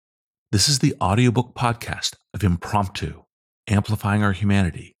This is the audiobook podcast of Impromptu, amplifying our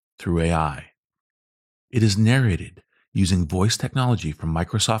humanity through AI. It is narrated using voice technology from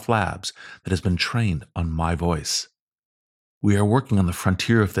Microsoft Labs that has been trained on my voice. We are working on the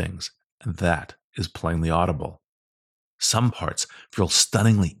frontier of things, and that is plainly audible. Some parts feel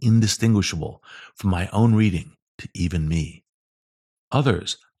stunningly indistinguishable from my own reading to even me.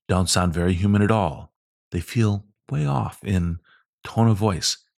 Others don't sound very human at all. They feel way off in tone of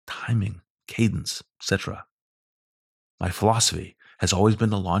voice, timing, cadence, etc. My philosophy has always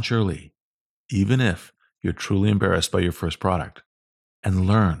been to launch early, even if you're truly embarrassed by your first product, and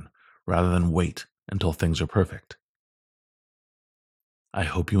learn rather than wait until things are perfect. I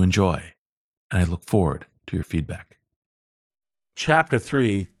hope you enjoy, and I look forward to your feedback. Chapter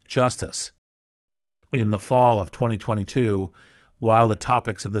 3, Justice. In the fall of 2022, while the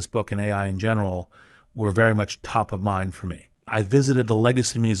topics of this book and AI in general were very much top of mind for me, I visited the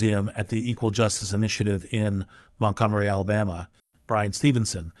Legacy Museum at the Equal Justice Initiative in Montgomery, Alabama. Bryan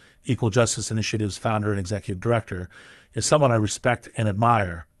Stevenson, Equal Justice Initiative's founder and executive director, is someone I respect and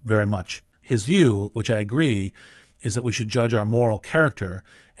admire very much. His view, which I agree, is that we should judge our moral character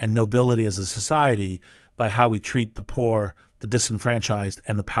and nobility as a society by how we treat the poor, the disenfranchised,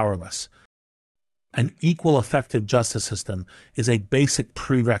 and the powerless. An equal effective justice system is a basic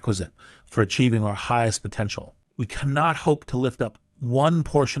prerequisite for achieving our highest potential. We cannot hope to lift up one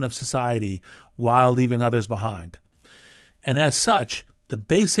portion of society while leaving others behind. And as such, the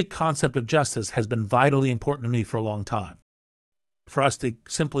basic concept of justice has been vitally important to me for a long time. For us to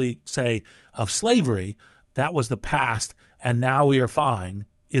simply say of slavery, that was the past, and now we are fine,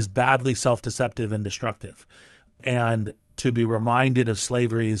 is badly self-deceptive and destructive. And to be reminded of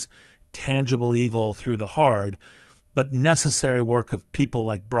slavery's tangible evil through the hard, but necessary work of people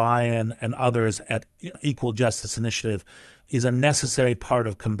like Bryan and others at Equal Justice Initiative is a necessary part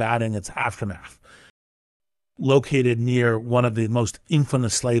of combating its aftermath. Located near one of the most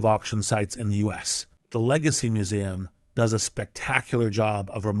infamous slave auction sites in the U.S., the Legacy Museum does a spectacular job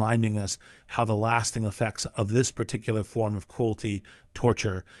of reminding us how the lasting effects of this particular form of cruelty,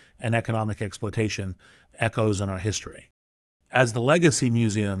 torture, and economic exploitation echoes in our history. As the Legacy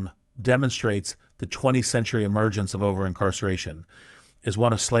Museum demonstrates, the 20th century emergence of over-incarceration is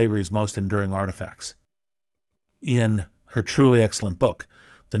one of slavery's most enduring artifacts. In her truly excellent book,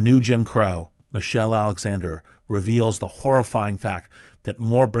 The New Jim Crow, Michelle Alexander reveals the horrifying fact that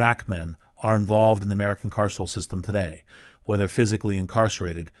more black men are involved in the American carceral system today, whether physically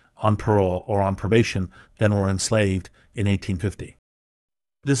incarcerated, on parole, or on probation, than were enslaved in 1850.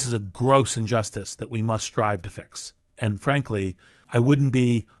 This is a gross injustice that we must strive to fix. And frankly, I wouldn't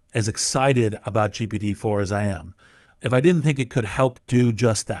be as excited about GPT-4 as I am if I didn't think it could help do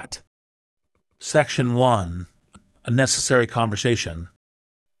just that. Section 1, a necessary conversation.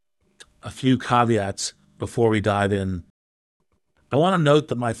 A few caveats before we dive in. I want to note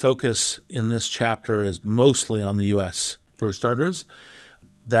that my focus in this chapter is mostly on the U.S. For starters,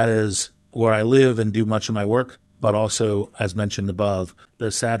 that is where I live and do much of my work, but also, as mentioned above,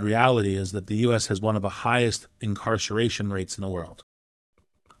 the sad reality is that the U.S. has one of the highest incarceration rates in the world.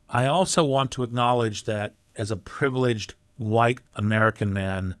 I also want to acknowledge that as a privileged white American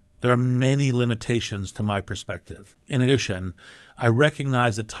man, there are many limitations to my perspective. In addition, I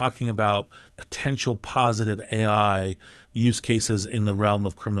recognize that talking about potential positive AI use cases in the realm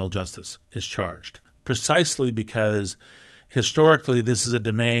of criminal justice is charged, precisely because historically this is a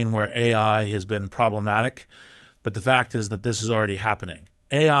domain where AI has been problematic, but the fact is that this is already happening.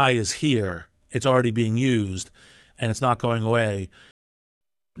 AI is here, it's already being used, and it's not going away.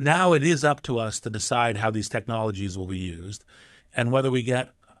 Now it is up to us to decide how these technologies will be used and whether we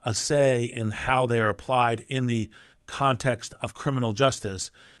get a say in how they are applied in the context of criminal justice.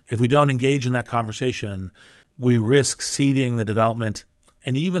 If we don't engage in that conversation, we risk ceding the development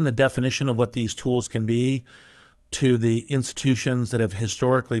and even the definition of what these tools can be to the institutions that have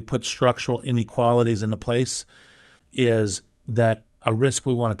historically put structural inequalities into place. Is that a risk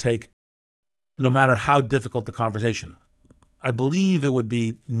we want to take no matter how difficult the conversation? I believe it would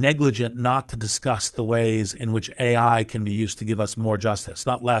be negligent not to discuss the ways in which AI can be used to give us more justice,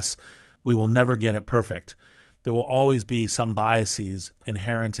 not less. We will never get it perfect. There will always be some biases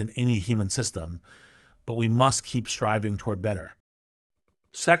inherent in any human system, but we must keep striving toward better.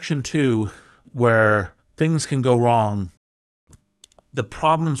 Section 2, where things can go wrong. The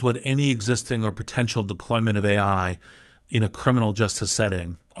problems with any existing or potential deployment of AI in a criminal justice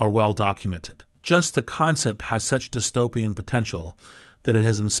setting are well documented. Just the concept has such dystopian potential that it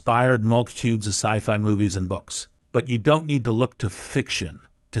has inspired multitudes of sci-fi movies and books. But you don't need to look to fiction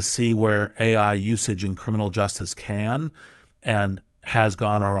to see where AI usage in criminal justice can and has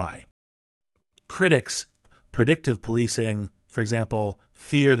gone awry. Critics, predictive policing, for example,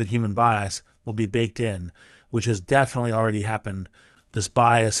 fear that human bias will be baked in, which has definitely already happened. This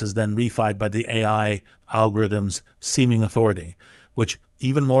bias is then reified by the AI algorithm's seeming authority, which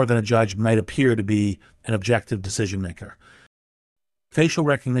even more than a judge might appear to be an objective decision maker. Facial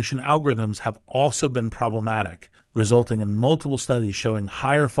recognition algorithms have also been problematic, resulting in multiple studies showing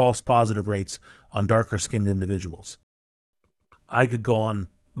higher false positive rates on darker-skinned individuals. I could go on,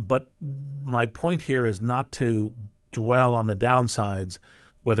 but my point here is not to dwell on the downsides,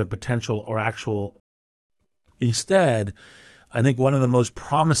 whether potential or actual. Instead, I think one of the most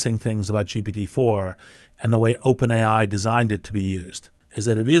promising things about GPT-4 and the way OpenAI designed it to be used is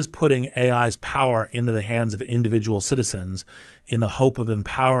that it is putting AI's power into the hands of individual citizens in the hope of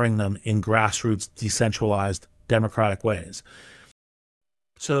empowering them in grassroots, decentralized, democratic ways.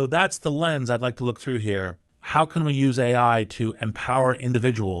 So that's the lens I'd like to look through here. How can we use AI to empower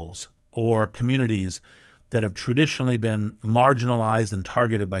individuals or communities that have traditionally been marginalized and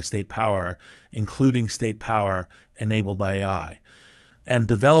targeted by state power, including state power enabled by AI, and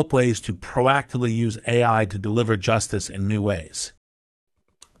develop ways to proactively use AI to deliver justice in new ways?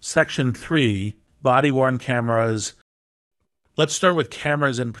 Section 3, body-worn cameras. Let's start with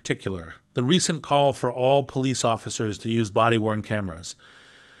cameras in particular. The recent call for all police officers to use body-worn cameras.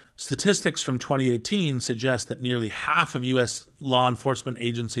 Statistics from 2018 suggest that nearly half of U.S. law enforcement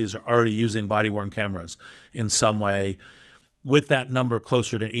agencies are already using body-worn cameras in some way, with that number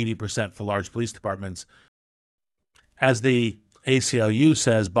closer to 80% for large police departments. As the ACLU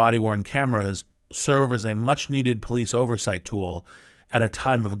says, body-worn cameras serve as a much-needed police oversight tool at a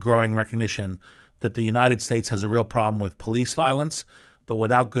time of growing recognition that the United States has a real problem with police violence, but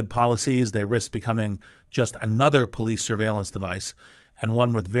without good policies, they risk becoming just another police surveillance device, and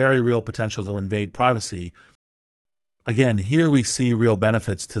one with very real potential to invade privacy. Again, here we see real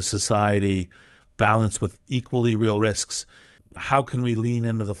benefits to society balanced with equally real risks. How can we lean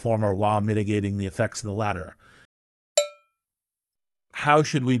into the former while mitigating the effects of the latter? How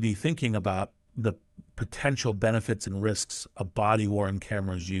should we be thinking about the potential benefits and risks of body-worn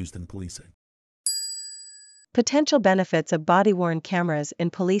cameras used in policing? Potential benefits of body-worn cameras in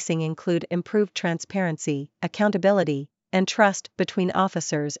policing include improved transparency, accountability, and trust between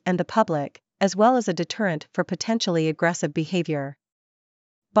officers and the public, as well as a deterrent for potentially aggressive behavior.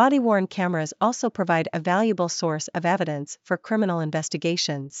 Body-worn cameras also provide a valuable source of evidence for criminal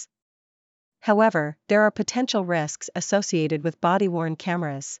investigations. However, there are potential risks associated with body-worn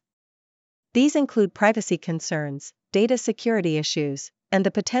cameras. These include privacy concerns, data security issues, and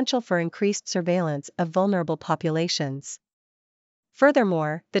the potential for increased surveillance of vulnerable populations.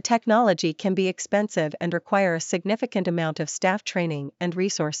 Furthermore, the technology can be expensive and require a significant amount of staff training and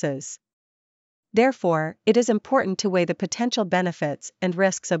resources. Therefore, it is important to weigh the potential benefits and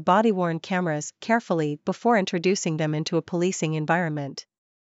risks of body-worn cameras carefully before introducing them into a policing environment.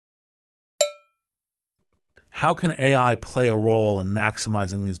 How can AI play a role in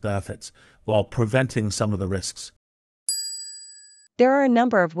maximizing these benefits while preventing some of the risks? There are a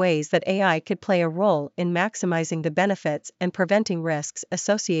number of ways that AI could play a role in maximizing the benefits and preventing risks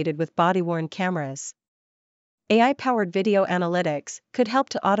associated with body-worn cameras. AI-powered video analytics could help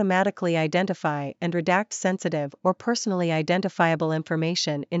to automatically identify and redact sensitive or personally identifiable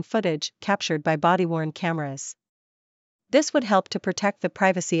information in footage captured by body-worn cameras. This would help to protect the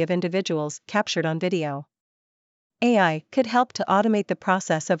privacy of individuals captured on video. AI could help to automate the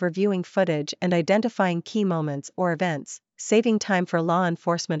process of reviewing footage and identifying key moments or events, saving time for law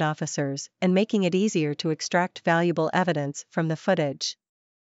enforcement officers and making it easier to extract valuable evidence from the footage.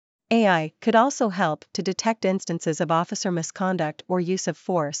 AI could also help to detect instances of officer misconduct or use of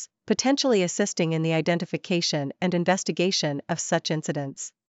force, potentially assisting in the identification and investigation of such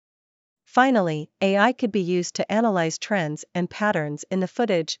incidents. Finally, AI could be used to analyze trends and patterns in the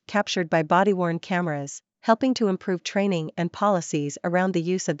footage captured by body-worn cameras, helping to improve training and policies around the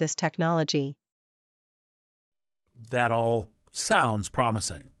use of this technology. That all sounds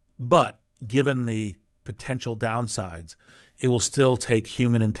promising, but given the potential downsides, it will still take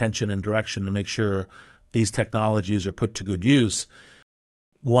human intention and direction to make sure these technologies are put to good use.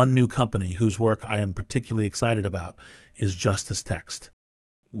 One new company whose work I am particularly excited about is Justice Text.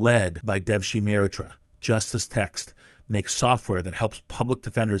 Led by Devshi Mehrotra, Justice Text makes software that helps public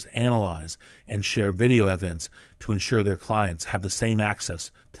defenders analyze and share video evidence to ensure their clients have the same access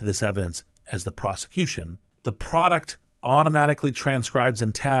to this evidence as the prosecution. The product automatically transcribes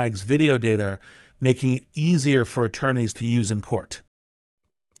and tags video data, making it easier for attorneys to use in court.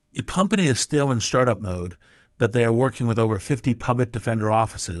 The company is still in startup mode, but they are working with over 50 public defender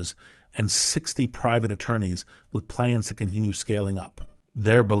offices and 60 private attorneys with plans to continue scaling up.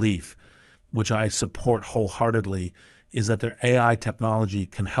 Their belief which I support wholeheartedly, is that their AI technology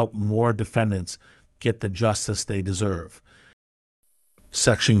can help more defendants get the justice they deserve.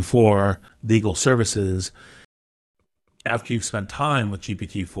 Section 4, legal services. After you've spent time with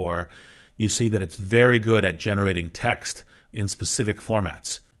GPT-4, you see that it's very good at generating text in specific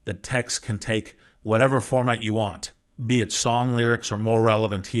formats. The text can take whatever format you want, be it song lyrics or more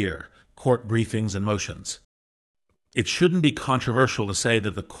relevant here, court briefings and motions. It shouldn't be controversial to say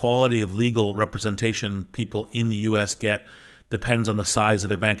that the quality of legal representation people in the U.S. get depends on the size of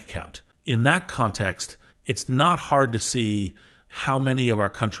their bank account. In that context, it's not hard to see how many of our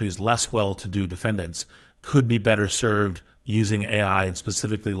country's less well-to-do defendants could be better served using AI and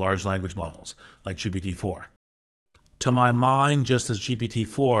specifically large language models like GPT-4. To my mind, just as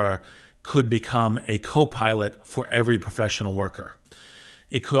GPT-4 could become a co-pilot for every professional worker,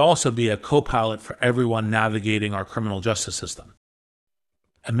 it could also be a co-pilot for everyone navigating our criminal justice system.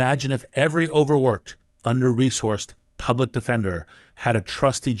 Imagine if every overworked, under-resourced public defender had a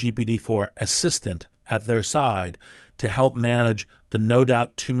trusty GPT-4 assistant at their side to help manage the no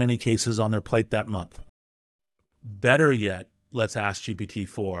doubt too many cases on their plate that month. Better yet, let's ask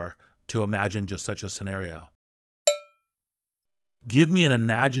GPT-4 to imagine just such a scenario. Give me an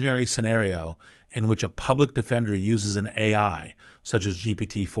imaginary scenario in which a public defender uses an AI, such as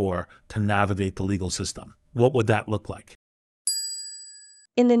GPT-4, to navigate the legal system. What would that look like?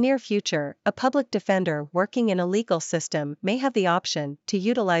 In the near future, a public defender working in a legal system may have the option to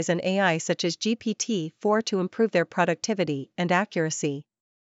utilize an AI such as GPT-4 to improve their productivity and accuracy.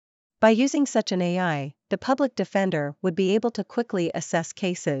 By using such an AI, the public defender would be able to quickly assess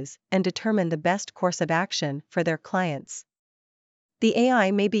cases and determine the best course of action for their clients. The AI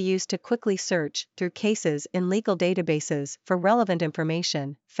may be used to quickly search through cases in legal databases for relevant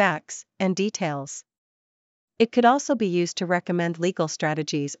information, facts, and details. It could also be used to recommend legal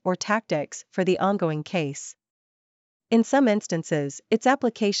strategies or tactics for the ongoing case. In some instances, its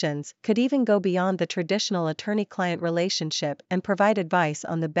applications could even go beyond the traditional attorney-client relationship and provide advice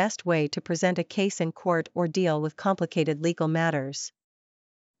on the best way to present a case in court or deal with complicated legal matters.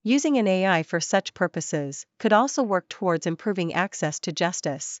 Using an AI for such purposes could also work towards improving access to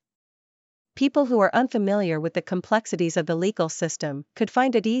justice. People who are unfamiliar with the complexities of the legal system could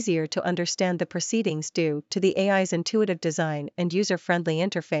find it easier to understand the proceedings due to the AI's intuitive design and user-friendly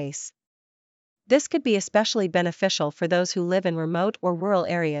interface. This could be especially beneficial for those who live in remote or rural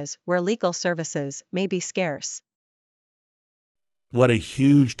areas where legal services may be scarce. What a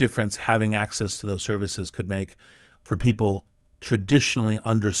huge difference having access to those services could make for people traditionally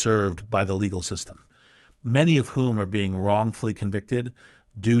underserved by the legal system, many of whom are being wrongfully convicted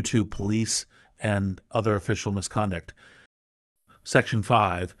due to police and other official misconduct. Section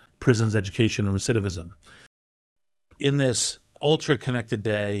 5, Prisons, Education, and Recidivism. In this ultra-connected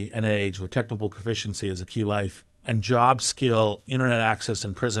day and age where technical proficiency is a key life and job skill, internet access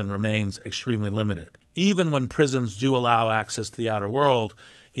in prison remains extremely limited. Even when prisons do allow access to the outer world,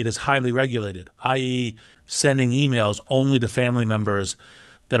 it is highly regulated, i.e., sending emails only to family members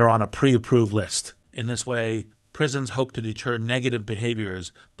that are on a pre-approved list. In this way, prisons hope to deter negative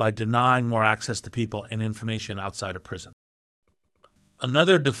behaviors by denying more access to people and information outside of prison.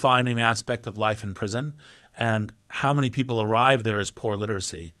 Another defining aspect of life in prison and how many people arrive there is poor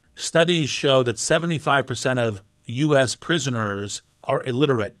literacy. Studies show that 75% of U.S. prisoners are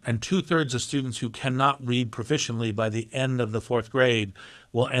illiterate, and 2/3 of students who cannot read proficiently by the end of the 4th grade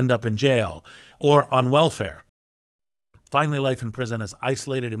will end up in jail or on welfare. Finally, life in prison is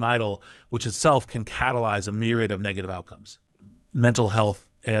isolated and idle, which itself can catalyze a myriad of negative outcomes. Mental health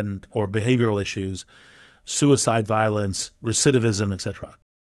and or behavioral issues, suicide, violence, recidivism, etc.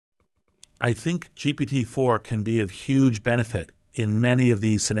 I think GPT-4 can be of huge benefit in many of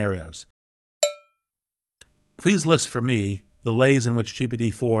these scenarios. Please list for me the ways in which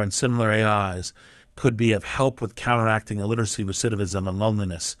GPT-4 and similar AIs could be of help with counteracting illiteracy, recidivism, and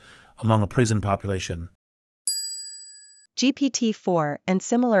loneliness among a prison population. GPT-4 and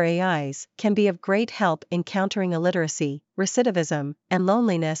similar AIs can be of great help in countering illiteracy, recidivism, and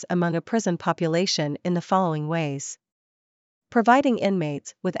loneliness among a prison population in the following ways. Providing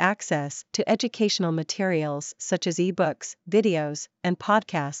inmates with access to educational materials such as ebooks, videos, and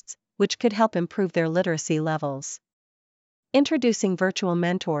podcasts, which could help improve their literacy levels. Introducing virtual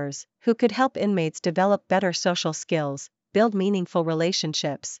mentors who could help inmates develop better social skills, build meaningful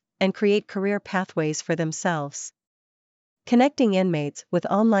relationships, and create career pathways for themselves. Connecting inmates with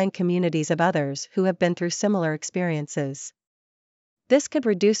online communities of others who have been through similar experiences. This could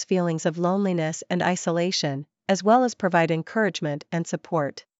reduce feelings of loneliness and isolation, as well as provide encouragement and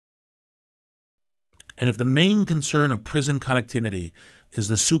support. And if the main concern of prison connectivity is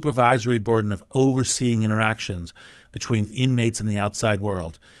the supervisory burden of overseeing interactions between inmates and the outside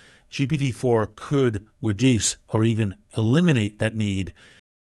world. GPT-4 could reduce or even eliminate that need.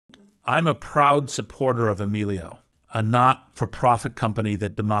 I'm a proud supporter of Emilio, a not-for-profit company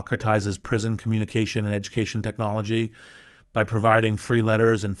that democratizes prison communication and education technology by providing free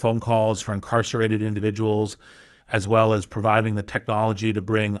letters and phone calls for incarcerated individuals, as well as providing the technology to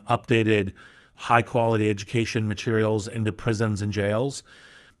bring updated, high-quality education materials into prisons and jails.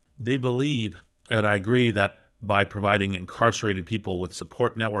 They believe, and I agree, that by providing incarcerated people with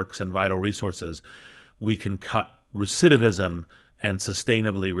support networks and vital resources, we can cut recidivism and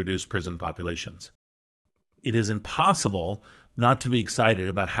sustainably reduce prison populations. It is impossible not to be excited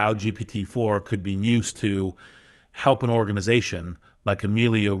about how GPT-4 could be used to help an organization like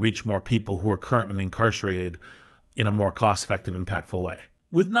Emilio reach more people who are currently incarcerated in a more cost-effective, impactful way.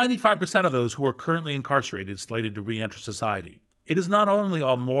 With 95% of those who are currently incarcerated slated to re-enter society, it is not only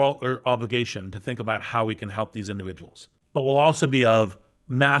our moral obligation to think about how we can help these individuals, but will also be of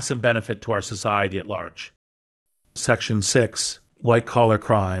massive benefit to our society at large. Section 6, white-collar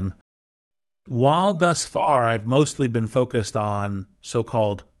crime. While thus far I've mostly been focused on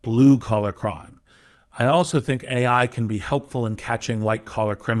so-called blue-collar crime, I also think AI can be helpful in catching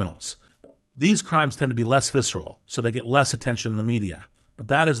white-collar criminals. These crimes tend to be less visceral, so they get less attention in the media. But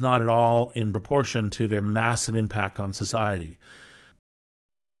that is not at all in proportion to their massive impact on society.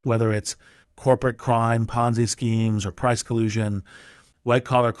 Whether it's corporate crime, Ponzi schemes, or price collusion,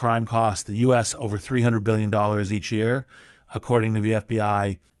 white-collar crime costs the U.S. over $300 billion each year. According to the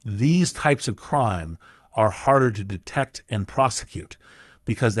FBI, these types of crime are harder to detect and prosecute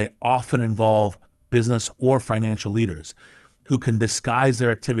because they often involve business or financial leaders who can disguise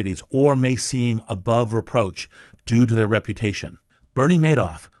their activities or may seem above reproach due to their reputation. Bernie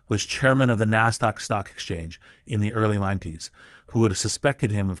Madoff was chairman of the Nasdaq Stock Exchange in the early 90s, who would have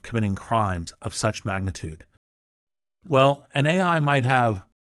suspected him of committing crimes of such magnitude. Well, an AI might have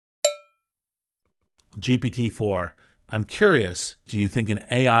GPT-4. I'm curious, do you think an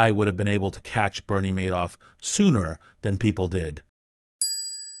AI would have been able to catch Bernie Madoff sooner than people did?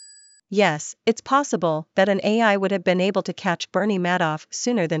 Yes, it's possible that an AI would have been able to catch Bernie Madoff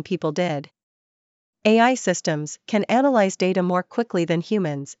sooner than people did. AI systems can analyze data more quickly than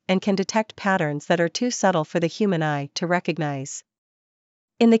humans and can detect patterns that are too subtle for the human eye to recognize.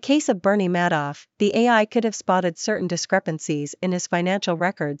 In the case of Bernie Madoff, the AI could have spotted certain discrepancies in his financial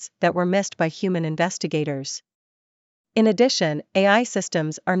records that were missed by human investigators. In addition, AI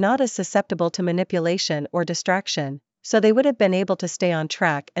systems are not as susceptible to manipulation or distraction, so they would have been able to stay on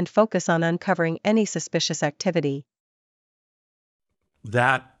track and focus on uncovering any suspicious activity.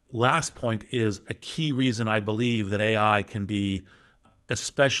 That last point is a key reason I believe that AI can be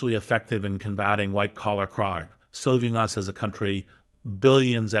especially effective in combating white-collar crime, saving us as a country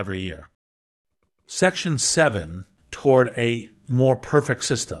billions every year. Section 7, toward a more perfect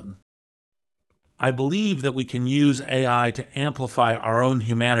system. I believe that we can use AI to amplify our own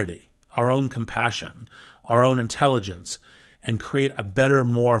humanity, our own compassion, our own intelligence, and create a better,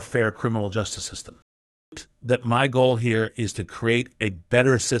 more fair criminal justice system. That my goal here is to create a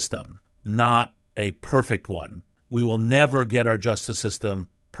better system, not a perfect one. We will never get our justice system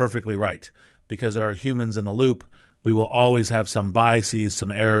perfectly right because there are humans in the loop. We will always have some biases,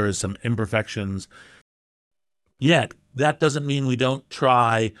 some errors, some imperfections. Yet, that doesn't mean we don't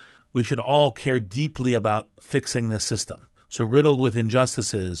try. We should all care deeply about fixing this system. So riddled with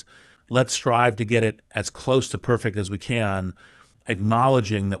injustices, let's strive to get it as close to perfect as we can,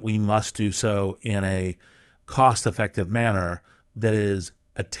 acknowledging that we must do so in a cost-effective manner that is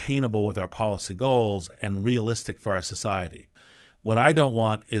attainable with our policy goals and realistic for our society. What I don't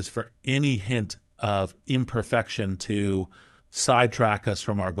want is for any hint of imperfection to sidetrack us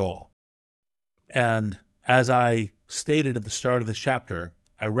from our goal. And as I stated at the start of this chapter,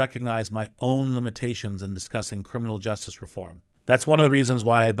 I recognize my own limitations in discussing criminal justice reform. That's one of the reasons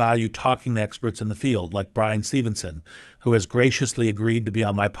why I value talking to experts in the field, like Brian Stevenson, who has graciously agreed to be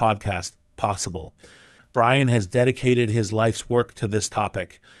on my podcast, Possible. Brian has dedicated his life's work to this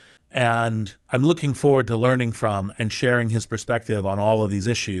topic, and I'm looking forward to learning from and sharing his perspective on all of these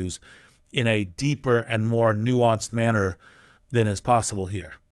issues in a deeper and more nuanced manner than is possible here.